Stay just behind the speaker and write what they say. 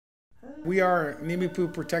We are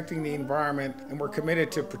Nimiipuu Protecting the Environment, and we're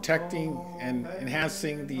committed to protecting and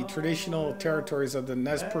enhancing the traditional territories of the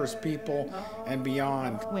Nez Perce people and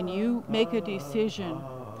beyond. When you make a decision,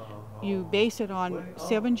 you base it on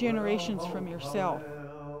 7 generations from yourself.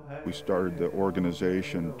 We started the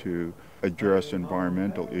organization to address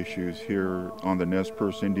environmental issues here on the Nez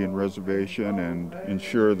Perce Indian Reservation and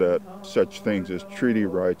ensure that such things as treaty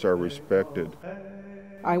rights are respected.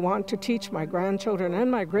 I want to teach my grandchildren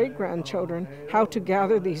and my great-grandchildren how to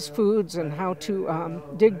gather these foods and how to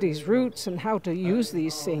dig these roots and how to use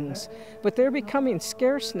these things. But they're becoming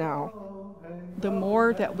scarce now. The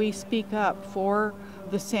more that we speak up for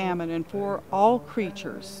the salmon and for all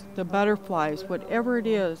creatures, the butterflies, whatever it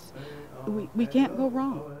is, we can't go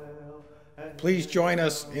wrong. Please join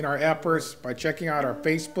us in our efforts by checking out our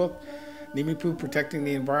Facebook, Nimiipuu Protecting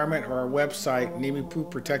the Environment, or our website,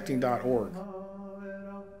 nimiipuuprotecting.org.